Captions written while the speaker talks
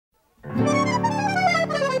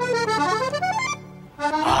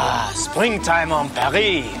Springtime on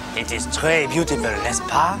Paris. It is très beautiful, n'est-ce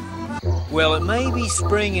pas? Well, it may be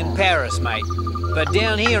spring in Paris, mate, but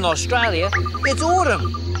down here in Australia, it's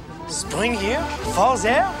autumn. Spring here, fall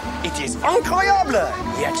there. It is incroyable,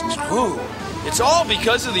 yet true. It's all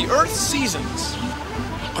because of the Earth's seasons.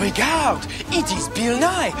 Regarde, it is Bill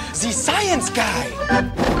Nye, the science guy.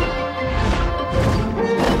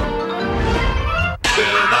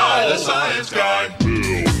 Bill Nye, the science guy. Bill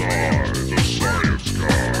Nye,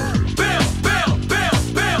 the science guy.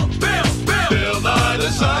 Bill Nye, the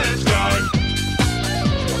science guy.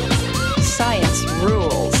 Science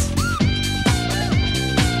rules.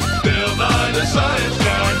 Bill Nye, the science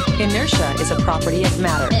guy. Inertia is a property of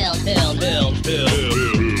matter. Bill Nye, the science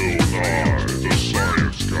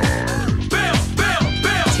guy.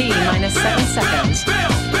 T minus 7 seconds.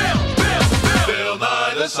 Bill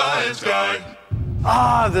Nye, the science guy.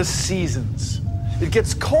 Ah, the seasons. It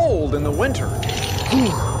gets cold in the winter.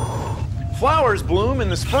 Flowers bloom in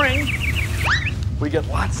the spring. We get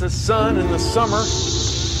lots of sun in the summer.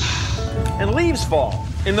 And leaves fall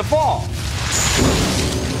in the fall.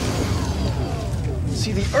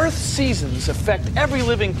 See, the Earth's seasons affect every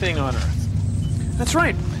living thing on Earth. That's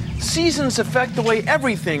right. Seasons affect the way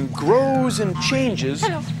everything grows and changes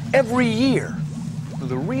every year.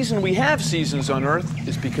 The reason we have seasons on Earth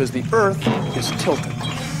is because the Earth is tilted.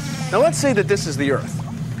 Now let's say that this is the Earth,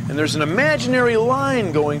 and there's an imaginary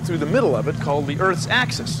line going through the middle of it called the Earth's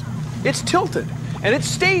axis. It's tilted, and it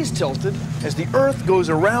stays tilted as the Earth goes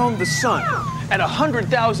around the sun at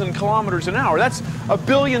 100,000 kilometers an hour. That's 1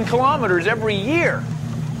 billion kilometers every year.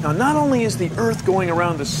 Now, not only is the Earth going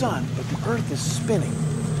around the sun, but the Earth is spinning.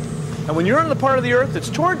 And when you're on the part of the Earth that's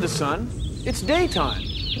toward the sun, it's daytime.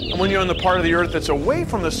 And when you're on the part of the Earth that's away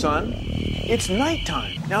from the sun, it's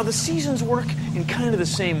nighttime. Now, the seasons work in kind of the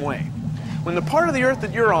same way. When the part of the Earth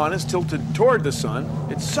that you're on is tilted toward the sun,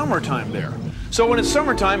 it's summertime there. So when it's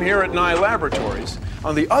summertime here at Nye Laboratories,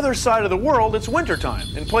 on the other side of the world, it's wintertime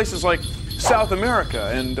in places like South America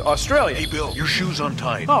and Australia. Hey, Bill, your shoe's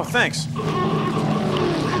untied. Oh, thanks.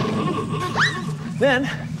 Then,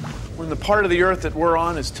 when the part of the Earth that we're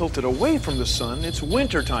on is tilted away from the sun, it's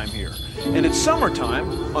wintertime here. And it's summertime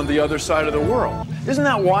on the other side of the world. Isn't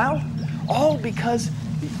that wild? All because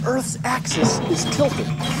the Earth's axis is tilted.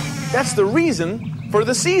 That's the reason for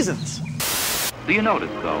the seasons. Do you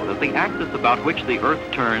notice, though, that the axis about which the Earth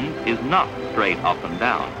turns is not straight up and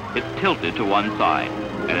down. It's tilted to one side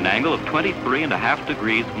at an angle of 23.5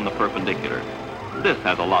 degrees from the perpendicular. This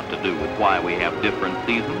has a lot to do with why we have different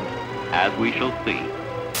seasons, as we shall see.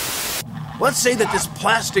 Let's say that this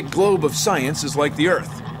plastic globe of science is like the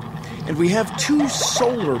Earth, and we have 2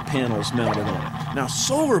 solar panels mounted on it. Now,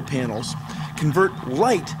 solar panels convert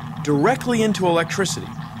light directly into electricity.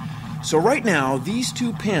 So right now, these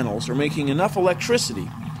 2 panels are making enough electricity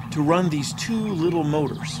to run these 2 little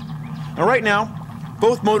motors. Now, right now,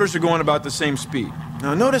 both motors are going about the same speed.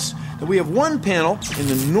 Now, notice that we have one panel in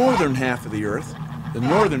the northern half of the Earth, the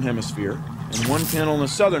northern hemisphere, and one panel in the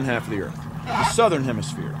southern half of the Earth, the southern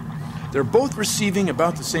hemisphere. They're both receiving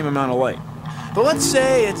about the same amount of light. But let's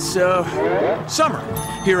say it's summer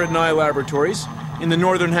here at Nye Laboratories in the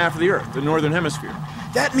northern half of the Earth, the northern hemisphere.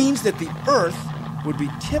 That means that the Earth would be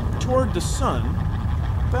tipped toward the sun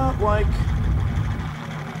about like...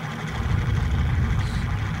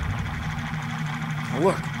 Now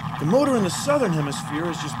look, the motor in the southern hemisphere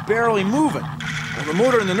is just barely moving, while the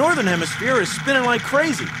motor in the northern hemisphere is spinning like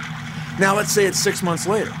crazy. Now let's say it's 6 months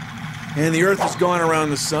later, and the Earth has gone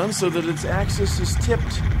around the sun so that its axis is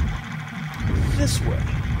tipped this way.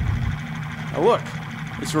 Now look,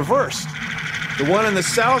 it's reversed. The one in the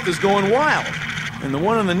south is going wild, and the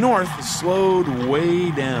one in the north is slowed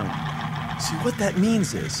way down. See, what that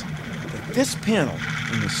means is that this panel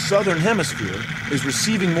in the southern hemisphere is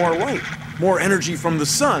receiving more light, more energy from the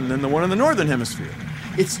sun than the one in the northern hemisphere.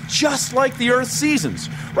 It's just like the Earth's seasons,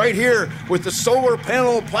 right here with the solar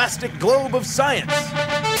panel plastic globe of science.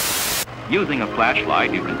 Using a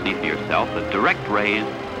flashlight, you can see for yourself that direct rays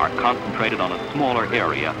are concentrated on a smaller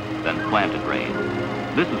area than slanted rays.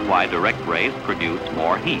 This is why direct rays produce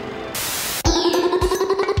more heat.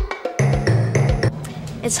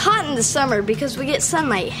 It's hot in the summer because we get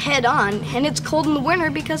sunlight head on, and it's cold in the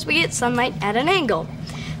winter because we get sunlight at an angle.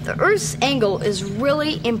 The Earth's angle is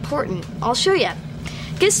really important. I'll show you.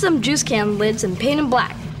 Get some juice can lids and paint them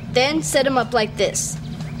black. Then set them up like this.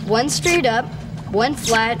 One straight up, one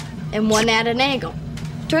flat, and one at an angle.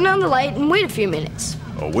 Turn on the light and wait a few minutes.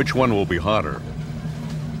 Which one will be hotter?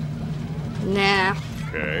 Nah.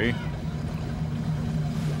 Okay.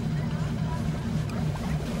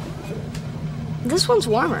 This one's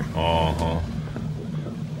warmer. Uh-huh.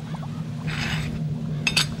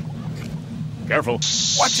 Careful.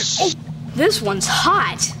 Watch it. Oh! This one's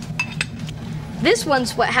hot. This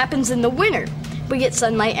one's what happens in the winter. We get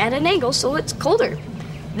sunlight at an angle, so it's colder.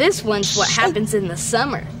 This one's what happens in the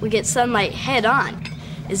summer. We get sunlight head on.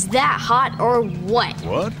 Is that hot or what?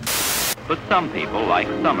 What? But some people like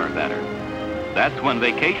summer better. That's when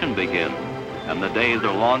vacation begins, and the days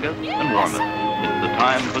are longest and warmest. It's the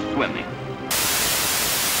time for swimming.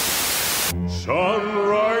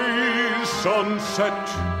 Sunrise, sunset,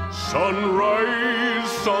 sunrise,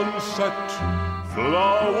 sunset.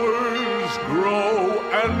 Flowers grow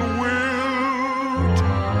and wilt.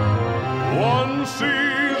 One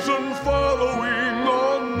season following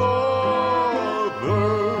another,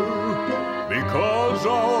 because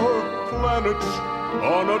our planet's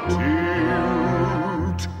on a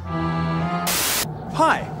tilt.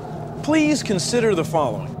 Hi, please consider the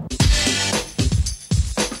following.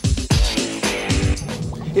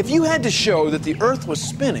 If you had to show that the Earth was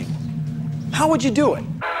spinning, how would you do it? Roger,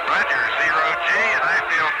 0G, and I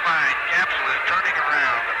feel fine. Capsule is turning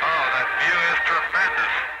around. Oh, that view is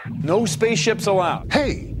tremendous. No spaceships allowed.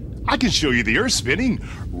 Hey, I can show you the Earth spinning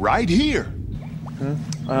right here.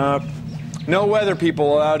 No weather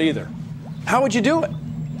people allowed either. How would you do it?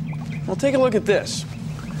 Well, take a look at this.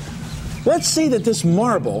 Let's say that this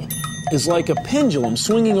marble is like a pendulum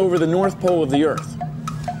swinging over the North Pole of the Earth.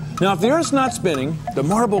 Now, if the Earth's not spinning, the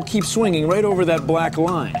marble keeps swinging right over that black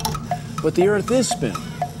line. But the Earth is spinning.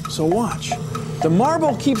 So watch. The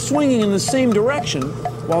marble keeps swinging in the same direction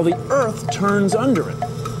while the Earth turns under it.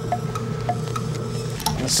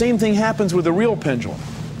 And the same thing happens with the real pendulum.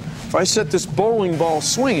 If I set this bowling ball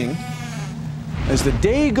swinging, as the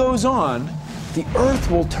day goes on, the Earth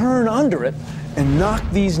will turn under it and knock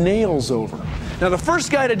these nails over. Now, the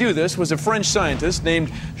first guy to do this was a French scientist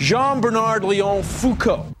named Jean-Bernard Léon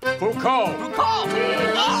Foucault.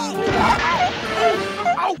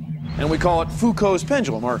 And we call it Foucault's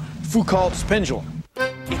pendulum, or Foucault's pendulum.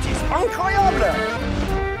 It is incroyable!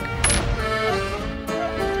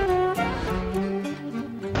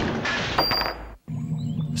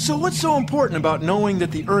 So what's so important about knowing that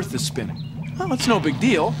the Earth is spinning? Well, it's no big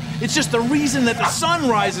deal. It's just the reason that the sun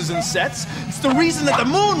rises and sets. It's the reason that the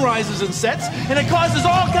moon rises and sets, and it causes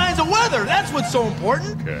all kinds of weather. That's what's so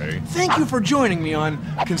important. Okay. Thank you for joining me on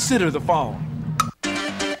Consider the Following.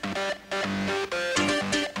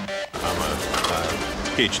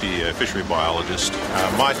 PhD fishery biologist.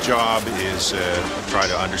 My job is to try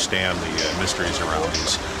to understand the mysteries around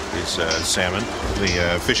these salmon.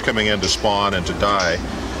 The fish coming in to spawn and to die,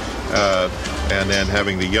 and then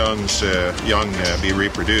having the young be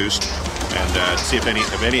reproduced, and see if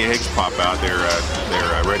any eggs pop out.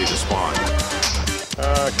 They're ready to spawn.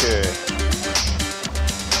 Okay.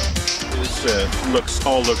 This looks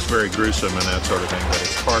very gruesome and that sort of thing, but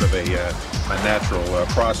it's part of a natural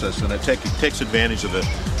process, and it takes advantage of the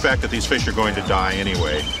fact that these fish are going to die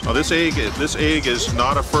anyway. Now, this egg is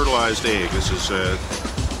not a fertilized egg. This is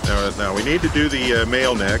now we need to do the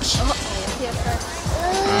male next.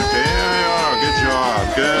 Okay, there we are.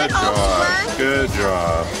 Good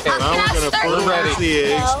job. Now we're going to fertilize the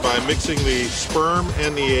eggs by mixing the sperm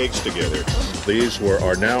and the eggs together. These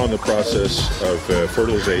are now in the process of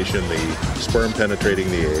fertilization, the sperm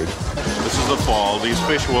penetrating the egg. This is the fall. These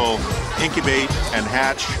fish will incubate and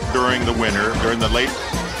hatch during the winter, during the late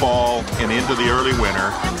fall and into the early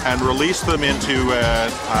winter, and release them into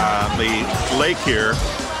the lake here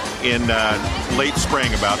in late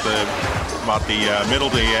spring, about the middle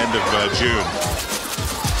to the end of June.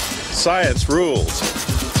 Science rules.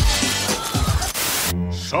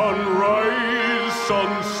 Sunrise,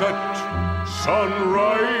 sunset,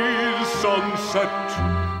 sunrise, sunset.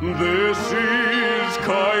 This is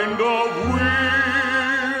kind of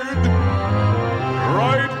weird.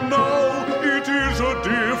 Right now, it is a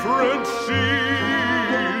different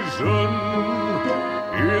season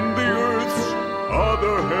in the Earth's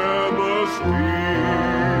other hemisphere.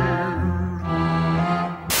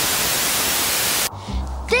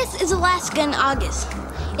 This is Alaska in August.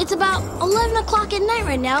 It's about 11 o'clock at night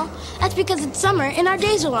right now. That's because it's summer and our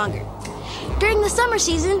days are longer. During the summer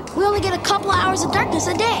season, we only get a couple hours of darkness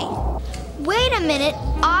a day. Wait a minute,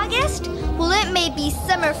 August? Well, it may be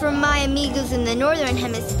summer for my amigos in the northern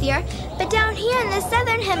hemisphere, but down here in the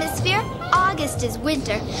southern hemisphere, August is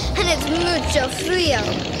winter, and it's mucho frío.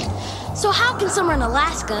 So how can summer in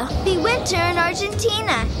Alaska be winter in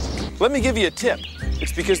Argentina? Let me give you a tip.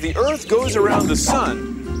 It's because the Earth goes around the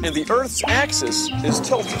sun, and the Earth's axis is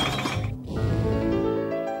tilted.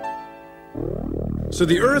 So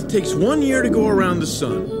the Earth takes 1 year to go around the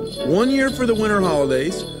sun, 1 year for the winter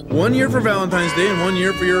holidays, 1 year for Valentine's Day, and 1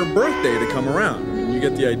 year for your birthday to come around. You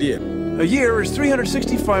get the idea. A year is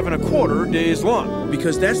 365¼ days long,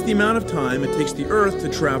 because that's the amount of time it takes the Earth to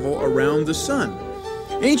travel around the sun.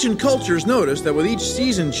 Ancient cultures noticed that with each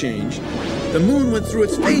season change, the moon went through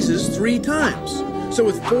its phases 3 times. So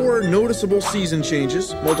with 4 noticeable season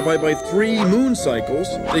changes, multiplied by 3 moon cycles,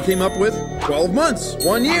 they came up with 12 months,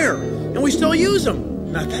 1 year. And we still use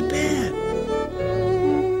them. Not that bad.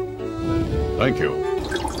 Thank you.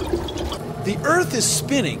 The Earth is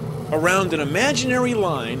spinning around an imaginary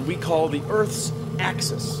line we call the Earth's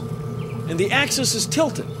axis. And the axis is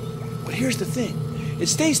tilted. But here's the thing. It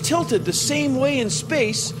stays tilted the same way in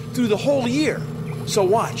space through the whole year. So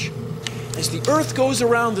watch. As the Earth goes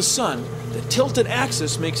around the sun, the tilted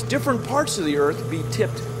axis makes different parts of the Earth be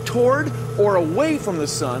tipped toward or away from the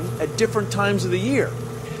sun at different times of the year.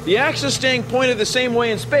 The axis staying pointed the same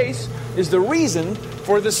way in space is the reason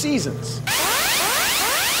for the seasons.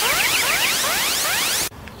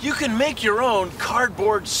 You can make your own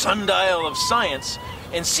cardboard sundial of science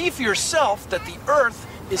and see for yourself that the Earth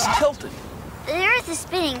is tilted. The Earth is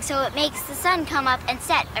spinning, so it makes the sun come up and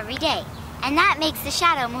set every day. And that makes the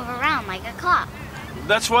shadow move around like a clock.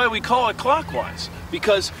 That's why we call it clockwise,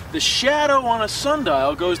 because the shadow on a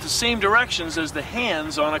sundial goes the same directions as the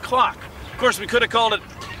hands on a clock. Of course, we could have called it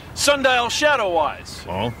sundial shadow-wise.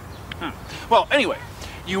 Oh? Well, anyway,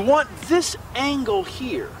 you want this angle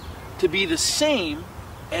here to be the same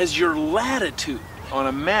as your latitude on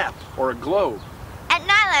a map or a globe. At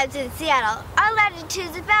NILABS in Seattle, our latitude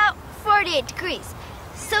is about 48 degrees.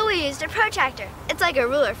 So we used a protractor. It's like a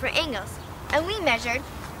ruler for angles. And we measured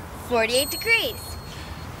 48 degrees.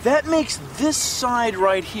 That makes this side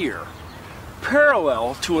right here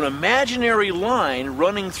parallel to an imaginary line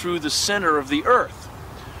running through the center of the Earth.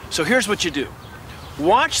 So here's what you do.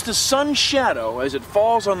 Watch the sun's shadow as it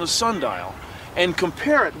falls on the sundial and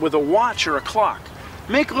compare it with a watch or a clock.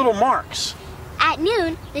 Make little marks. At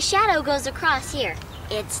noon, the shadow goes across here.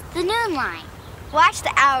 It's the noon line. Watch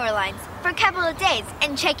the hour lines for a couple of days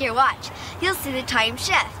and check your watch. You'll see the time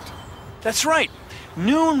shift. That's right.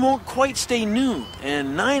 Noon won't quite stay noon,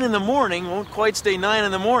 and 9 in the morning won't quite stay 9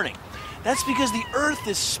 in the morning. That's because the Earth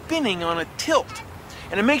is spinning on a tilt,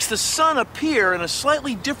 and it makes the sun appear in a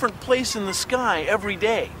slightly different place in the sky every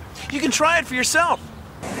day. You can try it for yourself.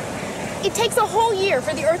 It takes a whole year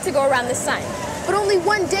for the Earth to go around the sun, but only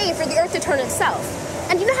 1 day for the Earth to turn itself.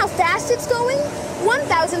 And you know how fast it's going?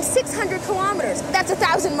 1,600 kilometers. That's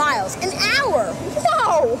 1,000 miles. An hour.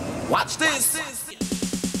 Whoa! Watch this.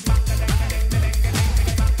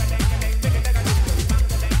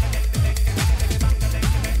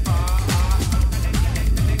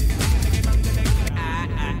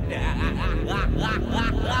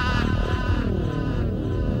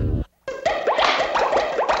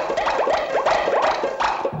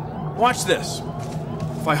 Watch this.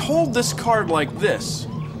 If I hold this card like this,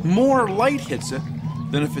 more light hits it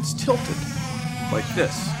than if it's tilted, like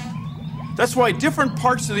this. That's why different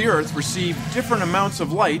parts of the Earth receive different amounts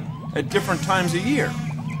of light at different times a year.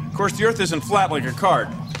 Of course, the Earth isn't flat like a card.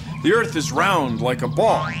 The Earth is round like a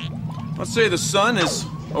ball. Let's say the sun is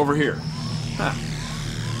over here.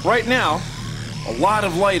 Right now, a lot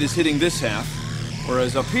of light is hitting this half,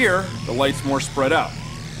 whereas up here, the light's more spread out.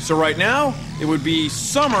 So right now, it would be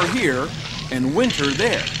summer here and winter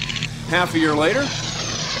there. Half a year later,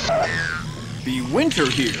 be winter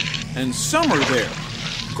here and summer there.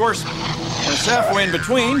 Of course, when it's halfway in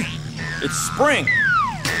between, it's spring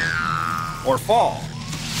or fall.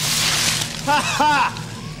 Ha ha!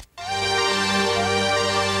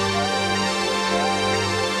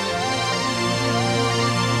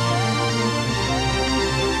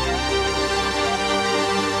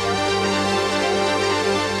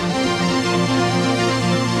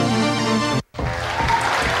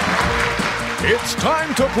 It's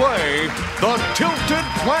time to play the Tilted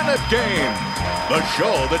Planet Game, the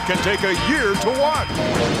show that can take a year to watch.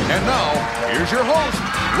 And now, here's your host,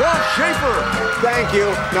 Ross Schaefer. Thank you.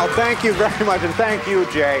 No, thank you very much, and thank you,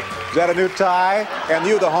 Jay. Is that a new tie? And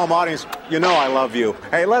you, the home audience, you know I love you.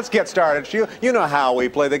 Hey, let's get started. You know how we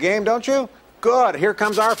play the game, don't you? Good. Here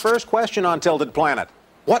comes our first question on Tilted Planet.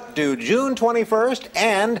 What do June 21st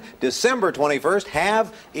and December 21st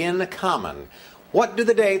have in common? What do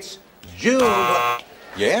the dates June...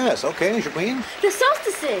 Yes, okay, Jacqueline. The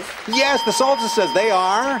solstices. Yes, the solstices, they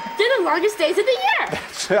are... They're the longest days of the year.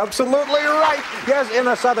 That's absolutely right. Yes, in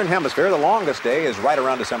the southern hemisphere, the longest day is right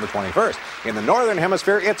around December 21st. In the northern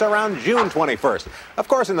hemisphere, it's around June 21st. Of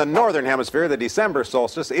course, in the northern hemisphere, the December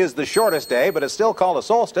solstice is the shortest day, but it's still called a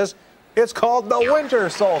solstice. It's called the winter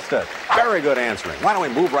solstice. Very good answering. Why don't we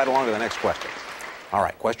move right along to the next question? All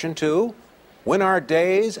right, question 2. When are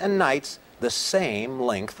days and nights the same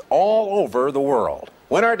length all over the world.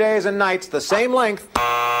 When are days and nights the same length?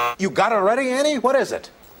 You got it already, Annie? What is it?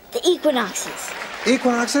 The equinoxes.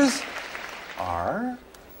 Equinoxes are?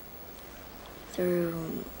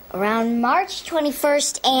 Through around March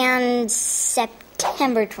 21st and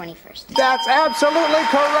September 21st. That's absolutely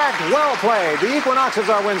correct. Well played. The equinoxes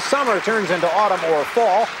are when summer turns into autumn or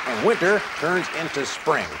fall and winter turns into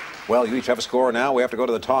spring. Well, you each have a score now. We have to go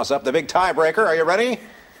to the toss-up, the big tiebreaker. Are you ready?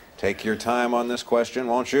 Take your time on this question,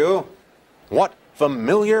 won't you? What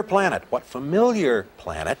familiar planet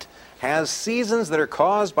has seasons that are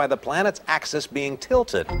caused by the planet's axis being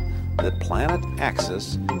tilted? The planet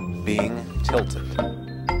axis being tilted.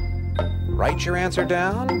 Write your answer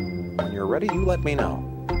down. When you're ready, you let me know.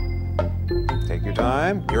 Take your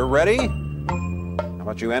time. You're ready? How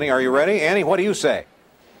about you, Annie? Are you ready? Annie, what do you say?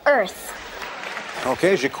 Earth.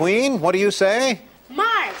 Okay, Jaqueen, what do you say?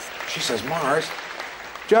 Mars. She says Mars.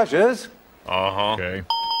 Judges? Okay.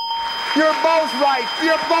 You're both right.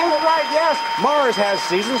 You're both right, yes. Mars has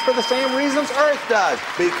seasons for the same reasons Earth does,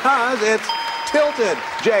 because it's tilted.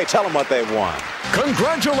 Jay, tell them what they've won.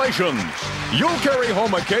 Congratulations! You'll carry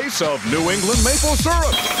home a case of New England maple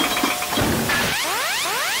syrup.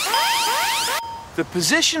 The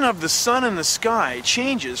position of the sun in the sky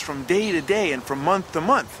changes from day to day and from month to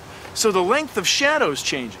month, so the length of shadows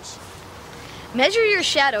changes. Measure your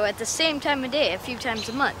shadow at the same time of day a few times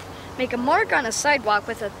a month. Make a mark on a sidewalk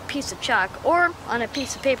with a piece of chalk or on a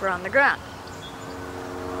piece of paper on the ground.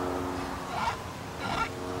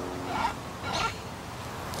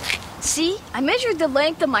 See, I measured the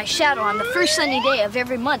length of my shadow on the first sunny day of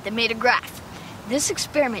every month and made a graph. This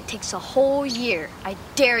experiment takes a whole year. I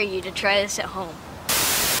dare you to try this at home.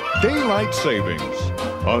 Daylight savings.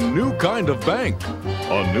 A new kind of bank.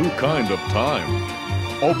 A new kind of time.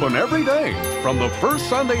 Open every day from the first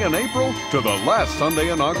Sunday in April to the last Sunday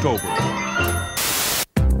in October.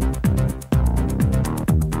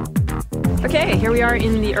 Okay, here we are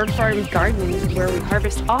in the Earth Farm garden where we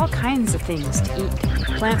harvest all kinds of things to eat.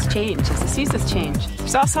 Plants change as the seasons change.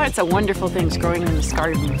 There's all sorts of wonderful things growing in this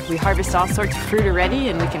garden. We harvest all sorts of fruit already,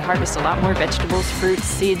 and we can harvest a lot more vegetables, fruits,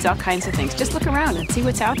 seeds, all kinds of things. Just look around and see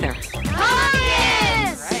what's out there.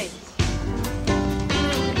 Pumpkins! Right.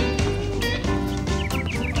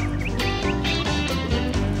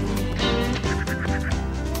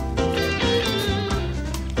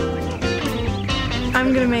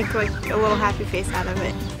 I'm gonna make like a little happy face out of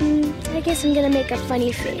it. I guess I'm gonna make a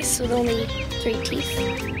funny face with only 3 teeth.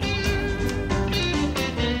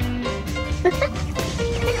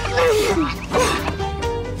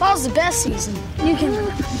 Fall's the best season. You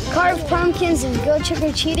can carve pumpkins and go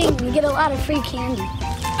trick-or-treating and get a lot of free candy.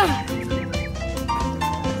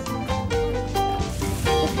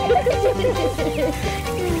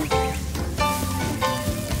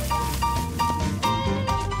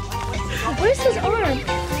 Where's his arm?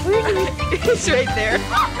 Where's he? It's right there.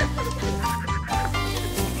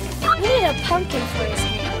 We need a pumpkin for his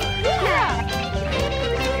hand. Yeah.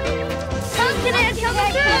 Pumpkin and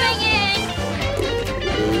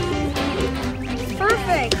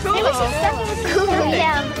Perfect. Cool. It was just cool.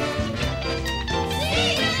 Yeah.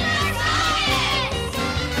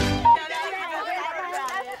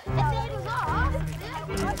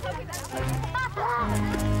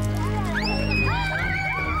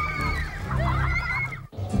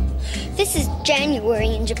 This is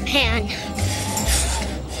January in Japan.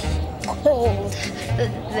 Cold.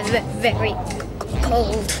 Very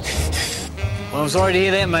cold. Well, I'm sorry to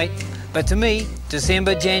hear that, mate. But to me,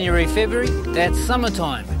 December, January, February, that's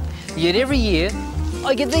summertime. Yet every year,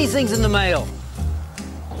 I get these things in the mail.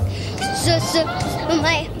 So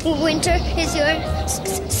my winter is your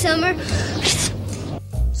summer?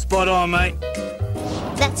 Spot on, mate.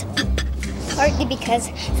 That's partly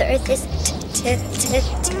because the Earth is tilted.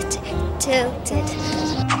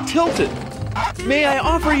 Tilted. May I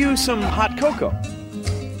offer you some hot cocoa?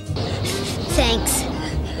 Thanks.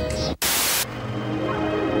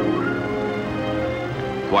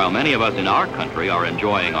 While many of us in our country are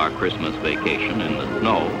enjoying our Christmas vacation in the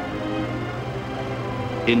snow,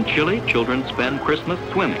 in Chile, children spend Christmas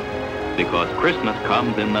swimming because Christmas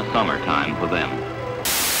comes in the summertime for them.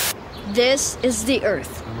 This is the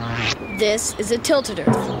Earth. This is a tilted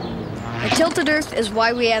Earth. A tilted Earth is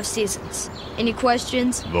why we have seasons. Any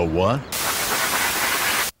questions? The what?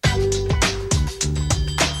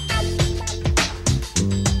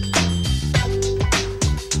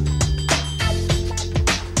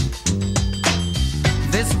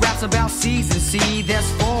 This rap's about seasons, see,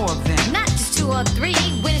 there's 4 of them. Not just 2 or 3.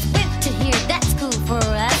 When it's winter here, that's cool for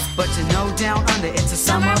us. But you know down under it's a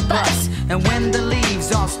summer bus. And when the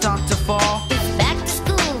leaves all start to fall, it's back to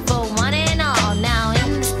school for one and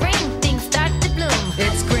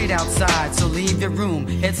outside, so leave your room.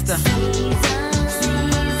 It's the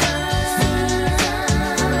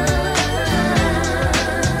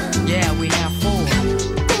yeah, we have 4.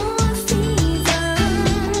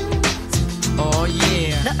 Oh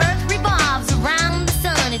yeah. The earth revolves around the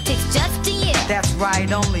sun. It takes just a year. That's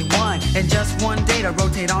right, only one, and just one day to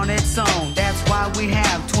rotate on its own. That's why we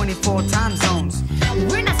have 24 time zones.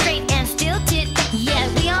 We're not straight and stilted. Yeah,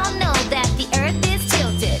 we all know that the earth is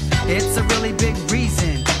tilted. It's a really big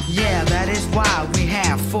reason. Yeah, that is why we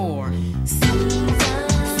have 4.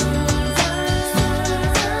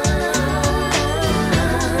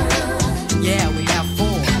 Yeah, we have 4.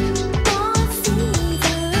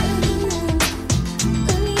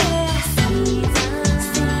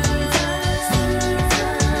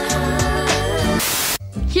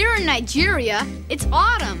 Here in Nigeria, it's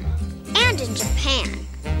autumn. And in Japan.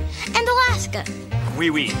 And Alaska. Oui,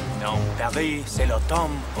 oui. Non, Paris, c'est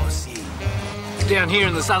l'automne aussi. Down here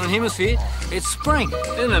in the southern hemisphere, it's spring,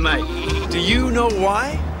 isn't it, mate? Do you know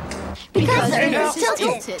why? Because the earth is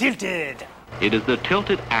tilted. Tilted. It is the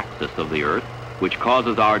tilted axis of the Earth which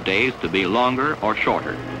causes our days to be longer or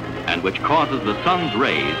shorter, and which causes the sun's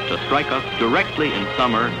rays to strike us directly in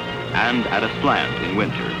summer and at a slant in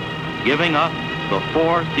winter, giving us the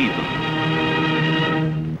 4 seasons.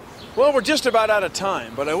 Well, we're just about out of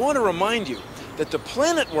time, but I want to remind you that the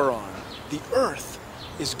planet we're on, the Earth,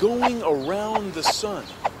 is going around the sun.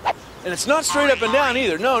 And it's not straight up and down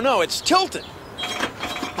either. No, it's tilted.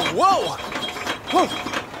 Whoa! Whoa!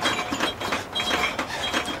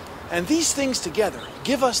 And these things together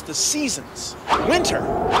give us the seasons. Winter,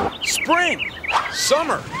 spring,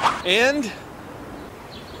 summer, and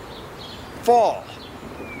fall.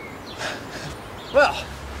 Well,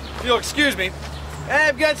 if you'll excuse me,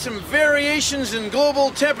 I've got some variations in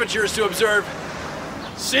global temperatures to observe.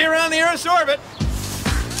 See you around the Earth's orbit.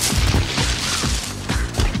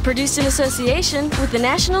 Produced in association with the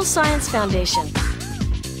National Science Foundation.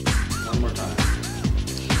 One more time.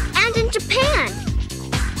 And in Japan.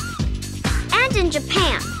 And in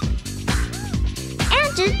Japan.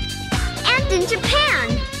 And in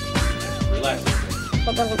Japan. Relax.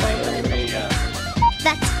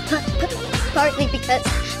 That's partly because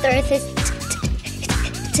the Earth is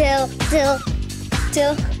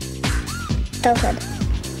tilted.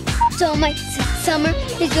 So my summer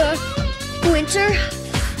is your winter.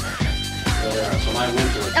 So my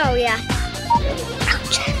winter. Oh yeah.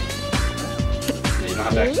 Ouch. You don't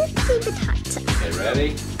have to. Keep it hot. Okay, ready?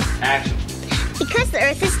 Action. Because the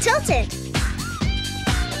Earth is tilted.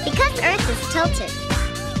 Because the Earth is tilted.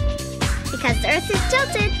 Because the Earth is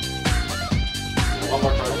tilted. One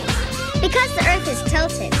more time. Because the Earth is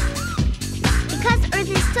tilted. Because the Earth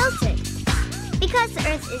is tilted. Because the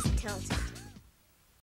Earth is tilted.